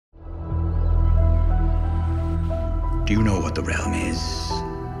Do you know what the realm is?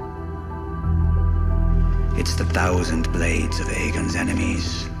 It's the 1,000 blades of Aegon's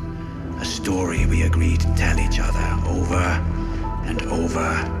enemies. A story we agreed to tell each other over and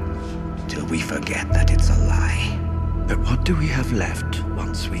over till we forget that it's a lie. But what do we have left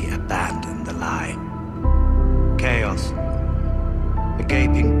once we abandon the lie? Chaos. A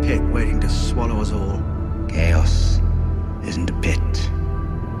gaping pit waiting to swallow us all. Chaos isn't a pit.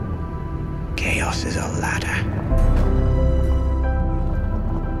 Chaos is a ladder.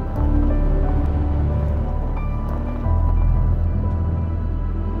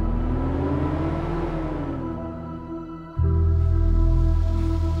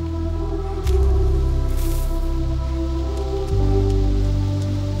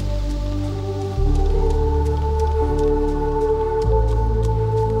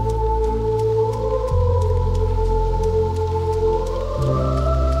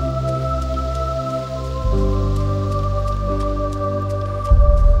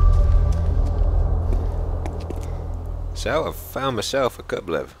 So I've found myself a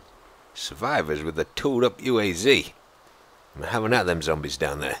couple of survivors with a tooled up UAZ. I'm having at them zombies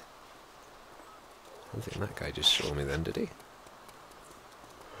down there. I don't think that guy just saw me then, did he?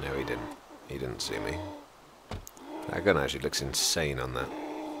 No, he didn't. He didn't see me. That gun actually looks insane on that.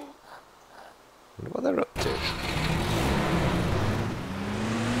 I wonder what they're up to.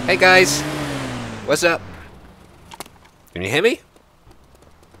 Hey guys! What's up? Can you hear me?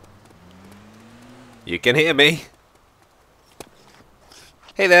 You can hear me?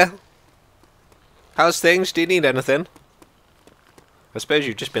 Hey there. How's things? Do you need anything? I suppose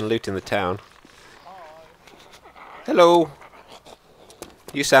you've just been looting the town. Hello.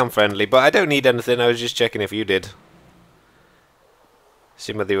 You sound friendly, but I don't need anything. I was just checking if you did.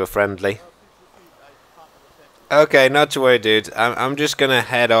 See whether you were friendly. Okay, not to worry, dude. I'm just gonna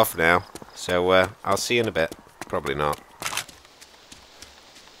head off now. So, I'll see you in a bit. Probably not.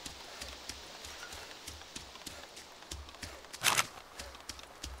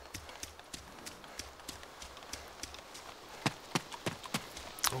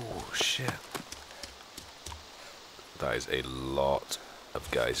 Oh, shit. That is a lot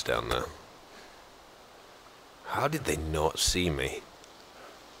of guys down there. How did they not see me?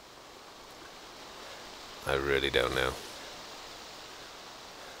 I really don't know.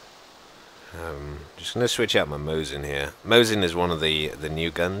 Just going to switch out my Mosin here. Mosin is one of the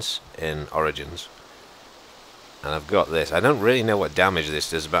new guns in Origins. And I've got this. I don't really know what damage this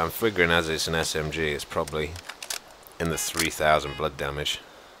does, but I'm figuring as it's an SMG, it's probably in the 3,000 blood damage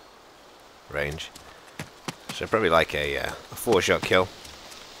range. So probably like a 4-shot kill.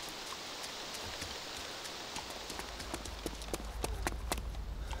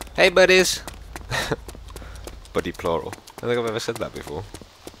 Hey buddies! Buddy plural. I don't think I've ever said that before.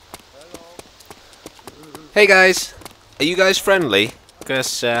 Hey guys! Are you guys friendly?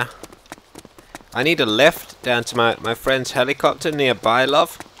 Because I need a lift down to my friend's helicopter nearby,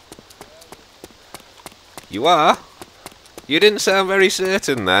 love. You are? You didn't sound very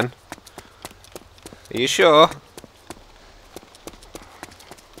certain then. Are you sure?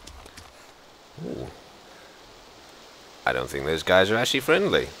 Ooh. I don't think those guys are actually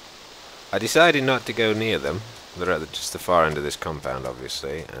friendly. I decided not to go near them. They're at just the far end of this compound,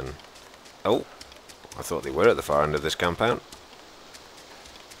 obviously, and... Oh! I thought they were at the far end of this compound.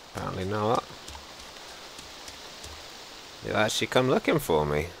 Apparently not. They'll actually come looking for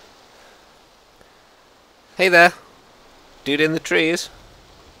me. Hey there! Dude in the trees.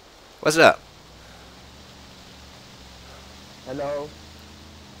 What's up? Hello.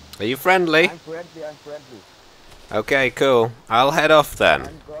 Are you friendly? I'm friendly, I'm friendly. Okay, cool. I'll head off then.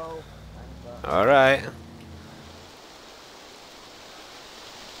 I'm go. Alright.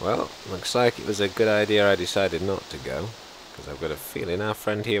 Well, looks like it was a good idea I decided not to go. Because I've got a feeling our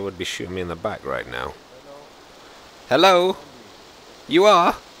friend here would be shooting me in the back right now. Hello? You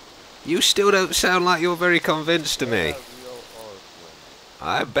are? You still don't sound like you're very convinced to me.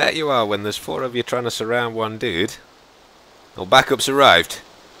 I bet you are when there's 4 of you trying to surround one dude. Well, backup's arrived.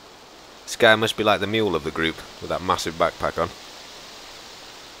 This guy must be like the mule of the group, with that massive backpack on.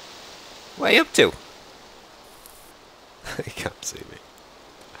 What are you up to? He can't see me.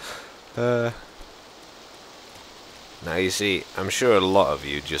 Now you see, I'm sure a lot of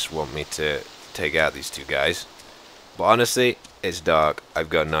you just want me to take out these 2 guys. But honestly, it's dark, I've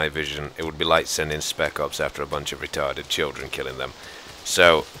got night vision, it would be like sending Spec Ops after a bunch of retarded children killing them.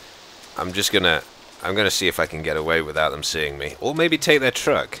 So, I'm gonna see if I can get away without them seeing me. Or maybe take their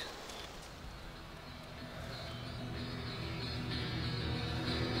truck.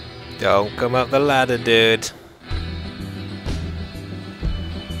 Don't come up the ladder, dude.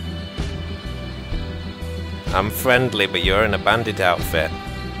 I'm friendly, but you're in a bandit outfit.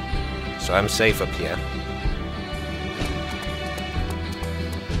 So I'm safe up here.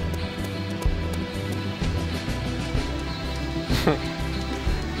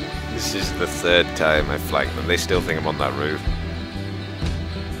 This is the third time I flanked them. They still think I'm on that roof.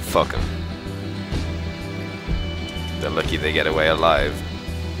 Fuck them. They're lucky they get away alive.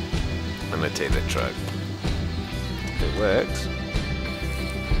 I'm gonna take the truck. If it works.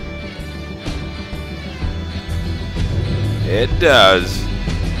 It does.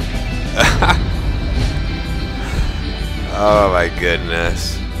 Oh my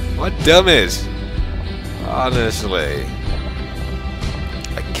goodness. What dummies. Honestly.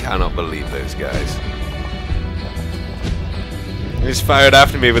 I cannot believe those guys. He's fired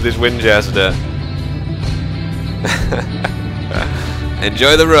after me with his Winchester.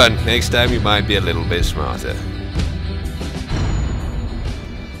 Enjoy the run. Next time you might be a little bit smarter.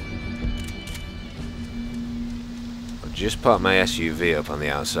 I've just parked my SUV up on the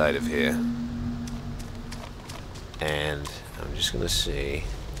outside of here. And I'm just going to see.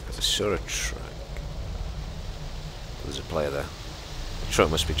 I saw a truck. There's a player there. The truck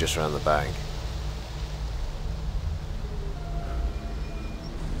must be just around the back.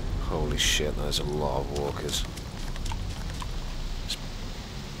 Holy shit, there's a lot of walkers.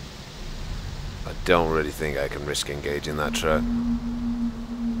 I don't really think I can risk engaging that truck.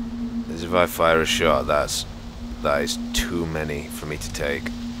 As if I fire a shot, that is too many for me to take.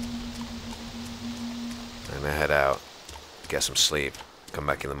 I'm gonna head out, get some sleep, come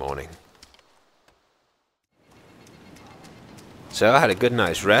back in the morning. So I had a good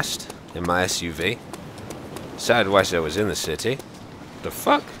night's rest in my SUV. Decided whilst I was in the city. The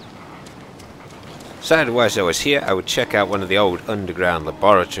fuck? Decided whilst I was here I would check out one of the old underground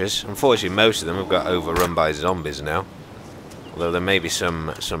laboratories. Unfortunately most of them have got overrun by zombies now. Although there may be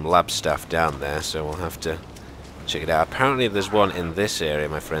some lab staff down there, so we'll have to check it out. Apparently there's one in this area,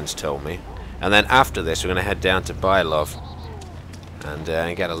 my friends told me. And then after this we're going to head down to Bylov and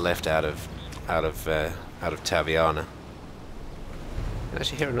get a lift out of Taviana. I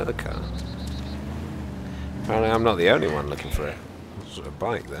actually hear another car. Apparently I'm not the only one looking for a sort of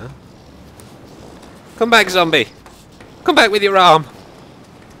bike there. Come back, zombie! Come back with your arm!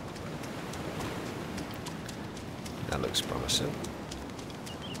 That looks promising.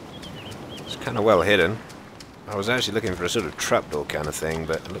 It's kind of well hidden. I was actually looking for a sort of trapdoor kind of thing,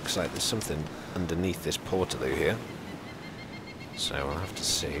 but it looks like there's something underneath this portaloo here. So I'll have to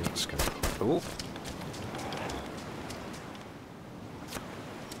see what's going on. Ooh!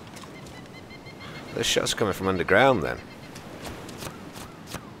 There's shots coming from underground then.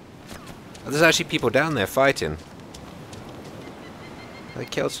 Oh, there's actually people down there fighting. They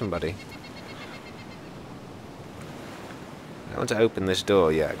killed somebody. I don't want to open this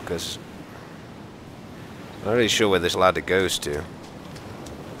door yet because I'm not really sure where this ladder goes to.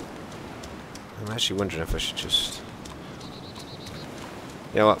 I'm actually wondering if I should just...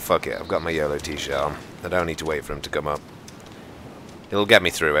 You know what, fuck it, I've got my yellow t-shirt on. I don't need to wait for him to come up. He'll get me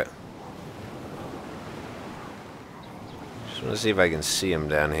through it. Just want to see if I can see him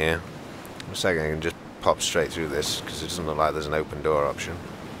down here. Looks like I can just pop straight through this, because it doesn't look like there's an open door option.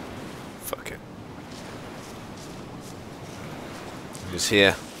 Fuck it. If he's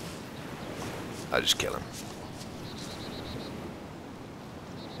here, I'll just kill him.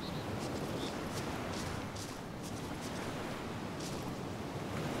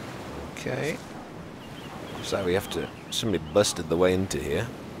 Okay. Looks like we have to... Somebody busted the way into here.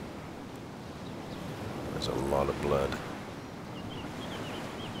 There's a lot of blood.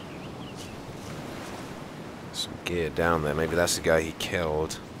 Some gear down there. Maybe that's the guy he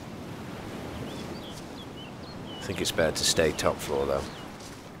killed. I think it's better to stay top floor though,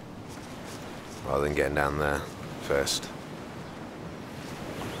 rather than getting down there first.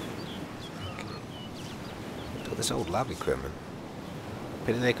 Okay. Look at this old lab equipment.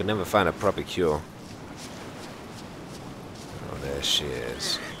 Pity they could never find a proper cure. Oh, there she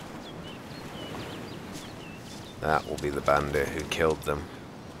is. That will be the bandit who killed them.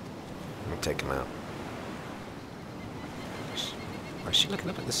 Let me take him out. Why is she looking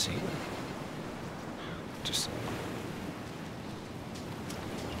up at the ceiling? Just...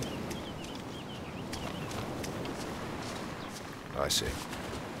 Oh, I see.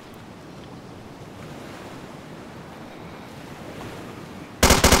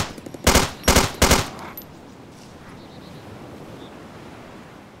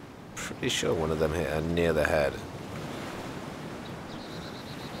 Pretty sure one of them hit her near the head.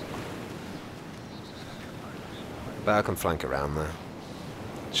 But I can flank around there.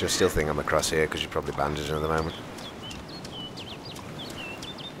 She'll still think I'm across here because she's probably bandaging at the moment.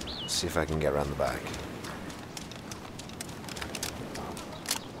 Let's see if I can get around the back.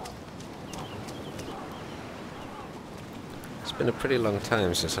 been a pretty long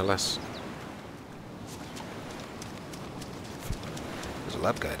time since I last... There's a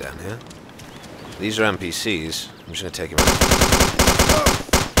lab guy down here. These are NPCs. I'm just going to take him out.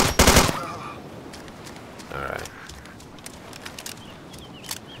 Alright.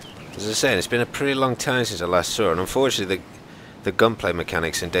 As I was saying, it's been a pretty long time since I last saw it, and unfortunately the gunplay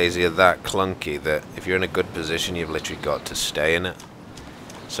mechanics in DayZ are that clunky that if you're in a good position you've literally got to stay in it.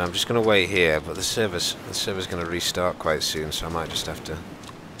 So I'm just going to wait here, but the server's going to restart quite soon, so I might just have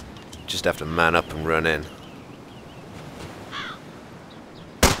to man up and run in.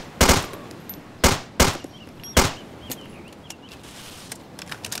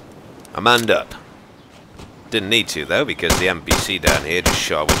 I manned up. Didn't need to though, because the NPC down here just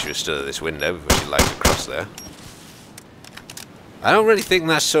shot when she was stood at this window before she lagged across there. I don't really think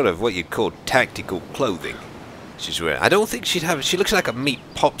that's sort of what you'd call tactical clothing she's wearing. I don't think she'd have... She looks like a meat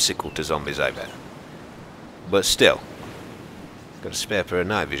popsicle to zombies, I bet. But still. Got a spare pair of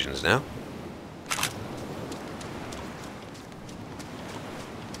night visions now.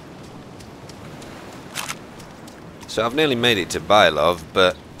 So I've nearly made it to Bylov,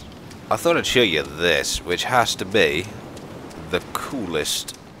 but I thought I'd show you this, which has to be the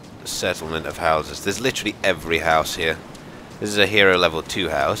coolest settlement of houses. There's literally every house here. This is a hero level 2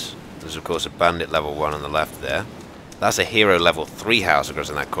 house. There's of course a bandit level 1 on the left there. That's a hero level 3 house across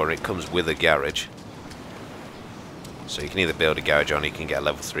in that corner. It comes with a garage. So you can either build a garage or you can get a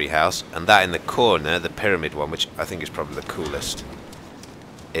level 3 house. And that in the corner, the pyramid one, which I think is probably the coolest,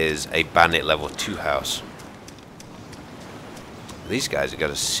 is a bandit level 2 house. These guys have got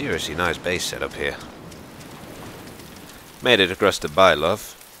a seriously nice base set up here. Made it across to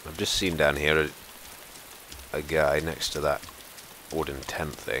Bylov. I've just seen down here a guy next to that wooden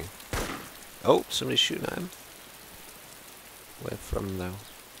tent thing. Oh, somebody's shooting at him. Where from though?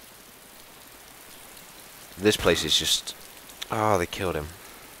 This place is just... Oh, they killed him.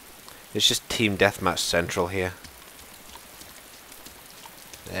 It's just Team Deathmatch Central here.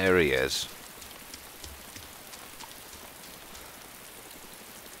 There he is.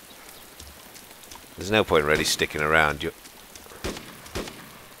 There's no point really sticking around.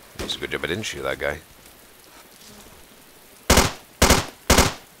 It's a good job I didn't shoot that guy.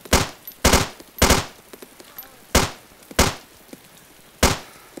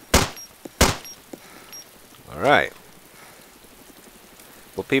 Alright.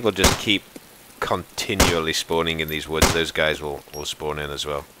 Well, people just keep continually spawning in these woods. Those guys will spawn in as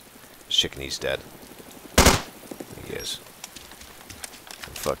well. This chicken, he's dead. He is.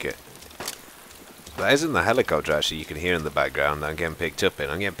 And fuck it. That isn't the helicopter actually you can hear in the background that I'm getting picked up in.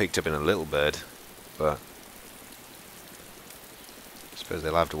 I'm getting picked up in a little bird, but I suppose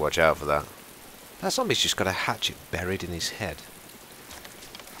they'll have to watch out for that. That zombie's just got a hatchet buried in his head.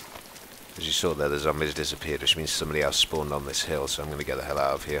 As you saw there, the zombies disappeared, which means somebody else spawned on this hill, so I'm going to get the hell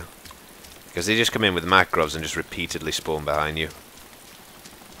out of here. Because they just come in with macros and just repeatedly spawn behind you.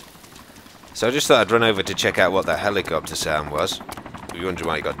 So I just thought I'd run over to check out what that helicopter sound was. If you're wondering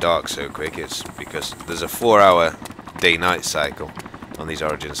why it got dark so quick, it's because there's a 4-hour day-night cycle on these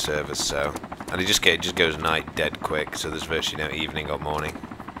Origin servers, so... And it just goes night dead quick, so there's virtually no evening or morning.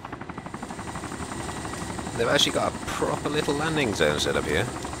 They've actually got a proper little landing zone set up here.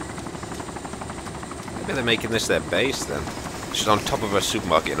 Maybe they're making this their base then. Just on top of a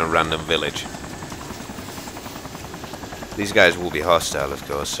supermarket in a random village. These guys will be hostile, of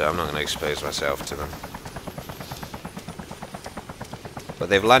course, so I'm not going to expose myself to them. But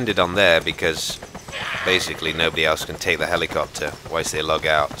they've landed on there because basically nobody else can take the helicopter whilst they log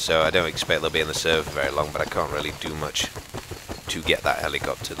out. So I don't expect they'll be in the server for very long, but I can't really do much to get that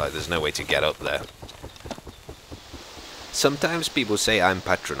helicopter. Like, there's no way to get up there. Sometimes people say I'm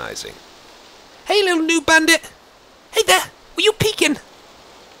patronizing. Hey, little new bandit! Hey there! Were you peeking?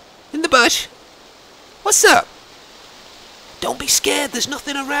 In the bush? What's up? Don't be scared, there's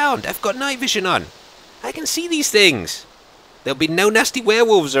nothing around. I've got night vision on. I can see these things. There'll be no nasty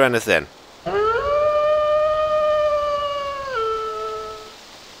werewolves or anything.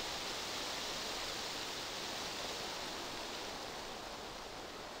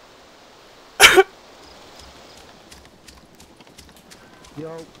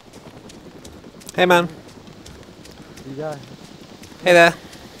 Yo. Hey man. Yeah. Hey there.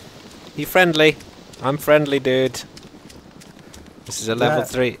 You friendly? I'm friendly, dude. This is a level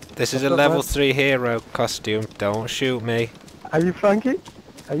 3. This is a level 3 hero costume. Don't shoot me. Are you Frankie?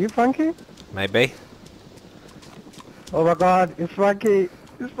 Are you Frankie? Maybe. Oh my god, it's Frankie.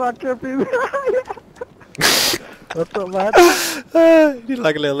 It's Frankie, please. What's up, man? You did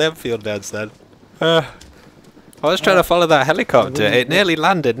like a little Enfield dance then. I was trying to follow that helicopter. It nearly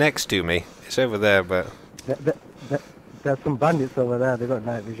landed next to me. It's over there, but... there's some bandits over there. They got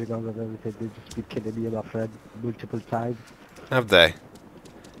night vision on and everything. They just been killing me and my friend multiple times. Have they?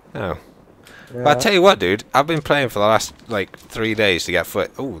 Oh. Yeah. But I tell you what, dude, I've been playing for the last like 3 days to get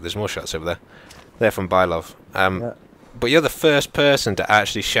foot. Oh, there's more shots over there. They're from Bylov. Yeah. But you're the first person to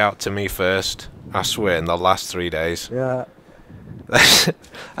actually shout to me first. I swear, in the last 3 days. Yeah.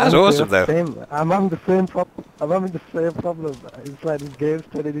 That's awesome, though. I'm having the same problem. It's like this game's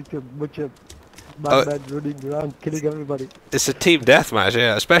turning into a bunch of madmen running around, killing everybody. It's a team deathmatch,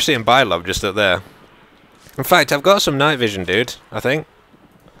 yeah, especially in Bylov, just up there. In fact, I've got some night vision, dude, I think.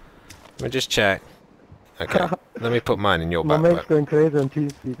 Let me just check. Okay, let me put mine in your My backpack. mate's going crazy on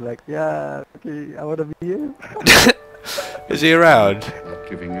TeamSpeak, like, yeah, okay, I want to be you. Is he around? Not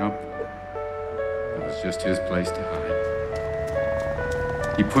giving up. It was just his place to hide.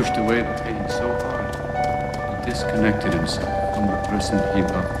 He pushed away the pain so hard, he disconnected himself from the person he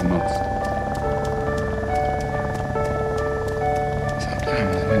loved the most.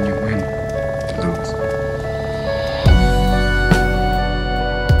 Sometimes when you win, you lose.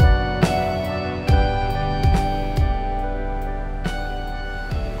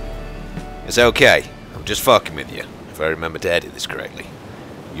 It's okay. I'm just fucking with you, if I remember to edit this correctly.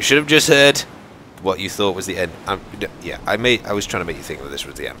 You should have just heard what you thought was the end. Yeah, I was trying to make you think that this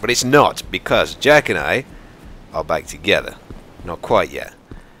was the end, but it's not, because Jack and I are back together. Not quite yet,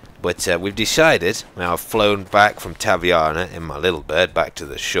 but we've decided. Now I've flown back from Taviana in my little bird back to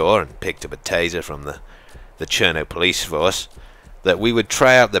the shore and picked up a taser from the Cherno police force, that we would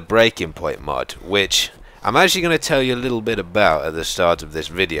try out the breaking point mod, which I'm actually going to tell you a little bit about at the start of this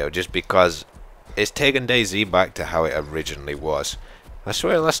video, just because it's taken DayZ back to how it originally was. I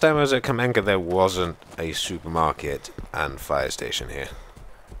swear last time I was at Kamenka there wasn't a supermarket and fire station here.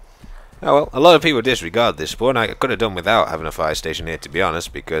 Oh well, a lot of people disregard this spawn. I could have done without having a fire station here, to be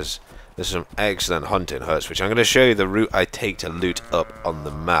honest, because there's some excellent hunting huts, which I'm going to show you the route I take to loot up on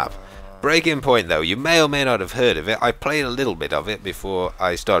the map. Breaking Point, though, you may or may not have heard of it. I played a little bit of it before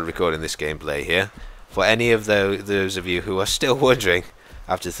I started recording this gameplay here. For any of those of you who are still wondering,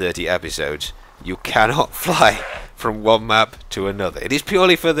 after 30 episodes, you cannot fly from one map to another. It is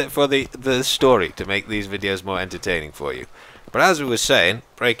purely for the story, to make these videos more entertaining for you. But as we were saying,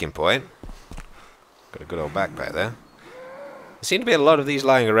 Breaking Point, got a good old backpack there. There seemed to be a lot of these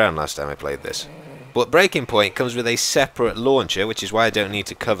lying around last time I played this. But Breaking Point comes with a separate launcher, which is why I don't need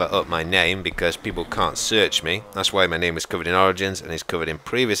to cover up my name, because people can't search me. That's why my name is covered in Origins and is covered in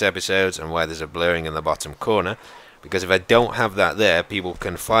previous episodes, and why there's a blurring in the bottom corner. Because if I don't have that there, people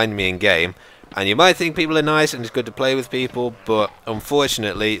can find me in game. And you might think people are nice and it's good to play with people, but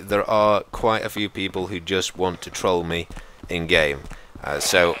unfortunately there are quite a few people who just want to troll me in game.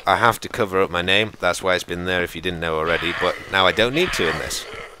 So I have to cover up my name. That's why it's been there if you didn't know already, but now I don't need to in this.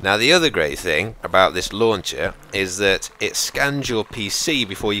 Now the other great thing about this launcher is that it scans your PC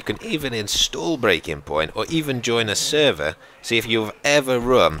before you can even install Breaking Point or even join a server. See if you've ever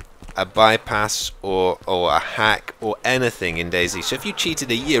run a bypass or a hack or anything in DayZ. So if you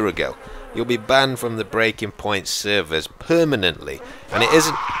cheated a year ago, you'll be banned from the Breaking Point servers permanently. And it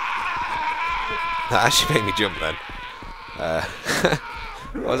isn't... That actually made me jump then.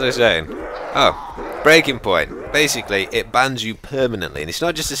 What was I saying? Oh, Breaking Point. Basically, it bans you permanently. And it's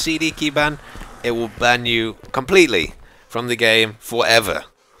not just a CD key ban, it will ban you completely from the game forever.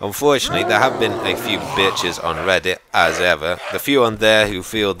 Unfortunately, there have been a few bitches on Reddit, as ever. The few on there who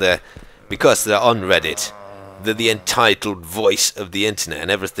feel because they're on Reddit, they're the entitled voice of the internet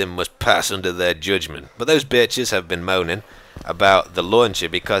and everything must pass under their judgment. But those bitches have been moaning about the launcher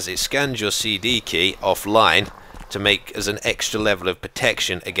because it scans your CD key offline to make as an extra level of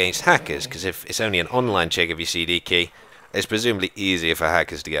protection against hackers, because if it's only an online check of your CD key, it's presumably easier for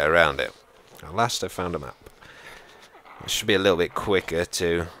hackers to get around it. At last I found a map. It should be a little bit quicker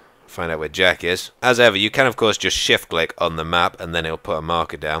to find out where Jack is. As ever, you can of course just shift click on the map and then it'll put a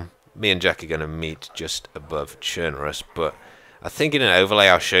marker down. Me and Jack are going to meet just above Chernarus, but I think in an overlay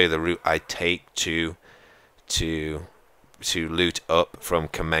I'll show you the route I take to loot up from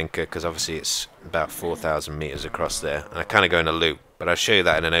Kamenka, because obviously it's about 4,000 meters across there, and I kind of go in a loop, but I'll show you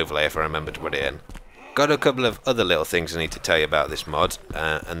that in an overlay if I remember to put it in. Got a couple of other little things I need to tell you about this mod,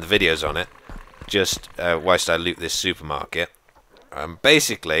 and the videos on it, just whilst I loot this supermarket.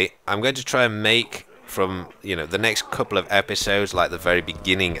 Basically, I'm going to try and make from the next couple of episodes like the very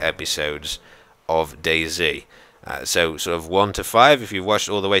beginning episodes of DayZ. So sort of 1 to 5 if you've watched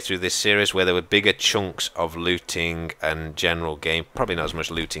all the way through this series, where there were bigger chunks of looting and general game. Probably not as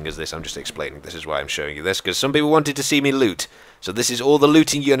much looting as this. I'm just explaining. This is why I'm showing you this, because some people wanted to see me loot. So this is all the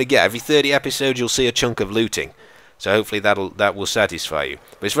looting you're going to get. Every 30 episodes you'll see a chunk of looting. So hopefully that will satisfy you.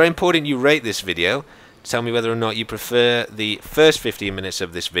 But it's very important you rate this video tell me whether or not you prefer the first 15 minutes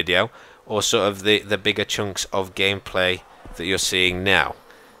of this video or sort of the bigger chunks of gameplay that you're seeing now.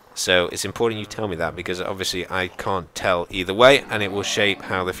 So it's important you tell me that, because obviously I can't tell either way, and it will shape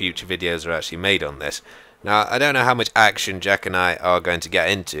how the future videos are actually made on this. Now, I don't know how much action Jack and I are going to get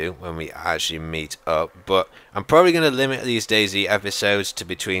into when we actually meet up, but I'm probably going to limit these DayZ episodes to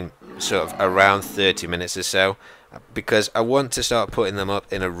between sort of around 30 minutes or so, because I want to start putting them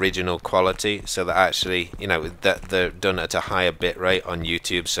up in original quality, so that actually, you know, that they're done at a higher bit rate on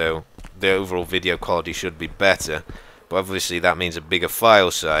YouTube, so the overall video quality should be better. But obviously that means a bigger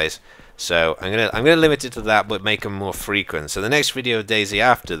file size, so I'm gonna limit it to that, but make them more frequent. So the next video of DayZ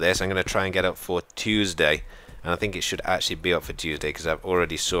after this, I'm gonna try and get up for Tuesday, and I think it should actually be up for Tuesday because I've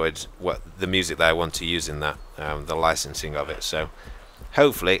already sorted what the music that I want to use in that, the licensing of it. So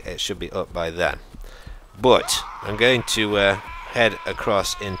hopefully it should be up by then. But I'm going to head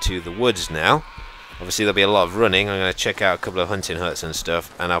across into the woods now. Obviously there'll be a lot of running. I'm going to check out a couple of hunting huts and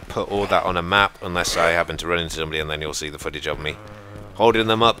stuff, and I'll put all that on a map unless I happen to run into somebody, and then you'll see the footage of me holding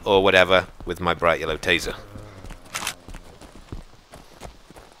them up or whatever with my bright yellow taser.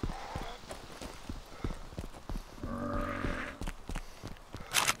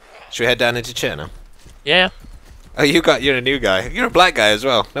 Should we head down into Cherno? Yeah. Oh, you're a new guy. You're a black guy as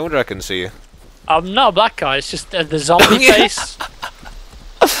well. No wonder I couldn't see you. I'm not a black guy, it's just the zombie face.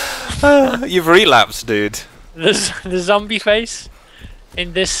 You've relapsed, dude. The zombie face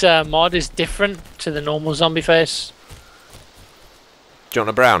in this mod is different to the normal zombie face. Do you want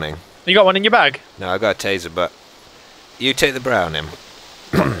a Browning? You got one in your bag? No, I got a taser, but you take the Browning.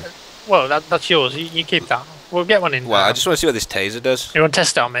 Well, that's yours. You keep that. We'll get one in. Well, I just want to see what this taser does. You want to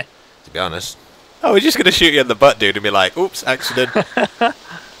test it on me? To be honest. Oh, we're just going to shoot you in the butt, dude, and be like, oops, accident.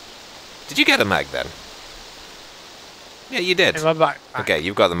 Did you get a mag then? Yeah, you did. In my back. Okay,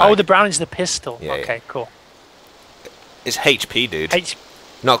 you've got the mag. Oh, the Browning's the pistol. Yeah, okay, yeah. Cool. It's HP, dude. H.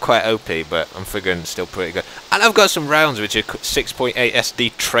 Not quite OP, but I'm figuring still pretty good. And I've got some rounds which are 6.8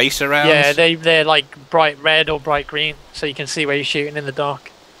 SD tracer rounds. Yeah, they're like bright red or bright green, so you can see where you're shooting in the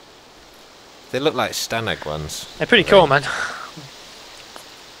dark. They look like Stanag ones. They're pretty cool, man.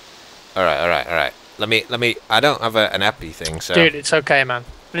 Alright. Let me. I don't have an epi thing, so. Dude, it's okay, man.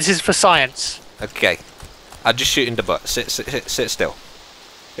 This is for science. Okay. I'll just shoot in the butt. Sit still.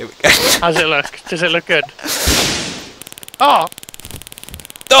 Here we go. How's it look? Does it look good? Oh!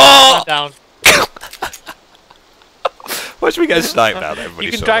 Oh! Down. Watch me get sniped now. Everybody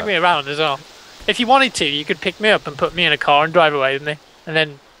You can saw drag that. me around as well. If you wanted to, you could pick me up and put me in a car and drive away with me, and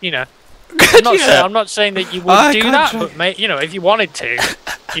then, you know. I'm not saying that you would do that, but mate, you know, if you wanted to,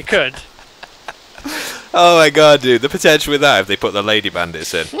 you could. Oh my god, dude! The potential with that, if they put the lady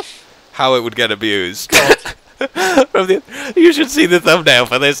bandits in, how it would get abused. You should see the thumbnail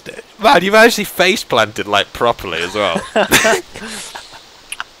for this. Man, you've actually face planted like properly as well.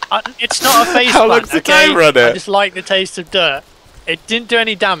 It's not a face How plant, long's the okay? timer on it? I just like the taste of dirt. It didn't do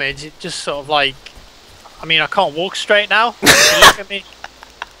any damage. It just sort of like, I mean, I can't walk straight now. If you look at me.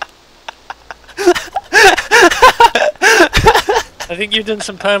 I think you've done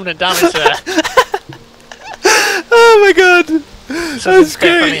some permanent damage there. Oh my god! Something's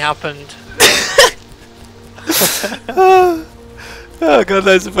definitely happened. Oh god,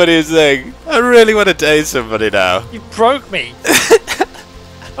 that's the funniest thing. I really want to tase somebody now. You broke me.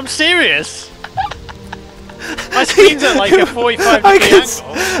 I'm serious. My screen's at like a 45 degree angle.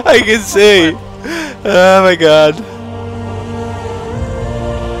 I can see. Oh my god.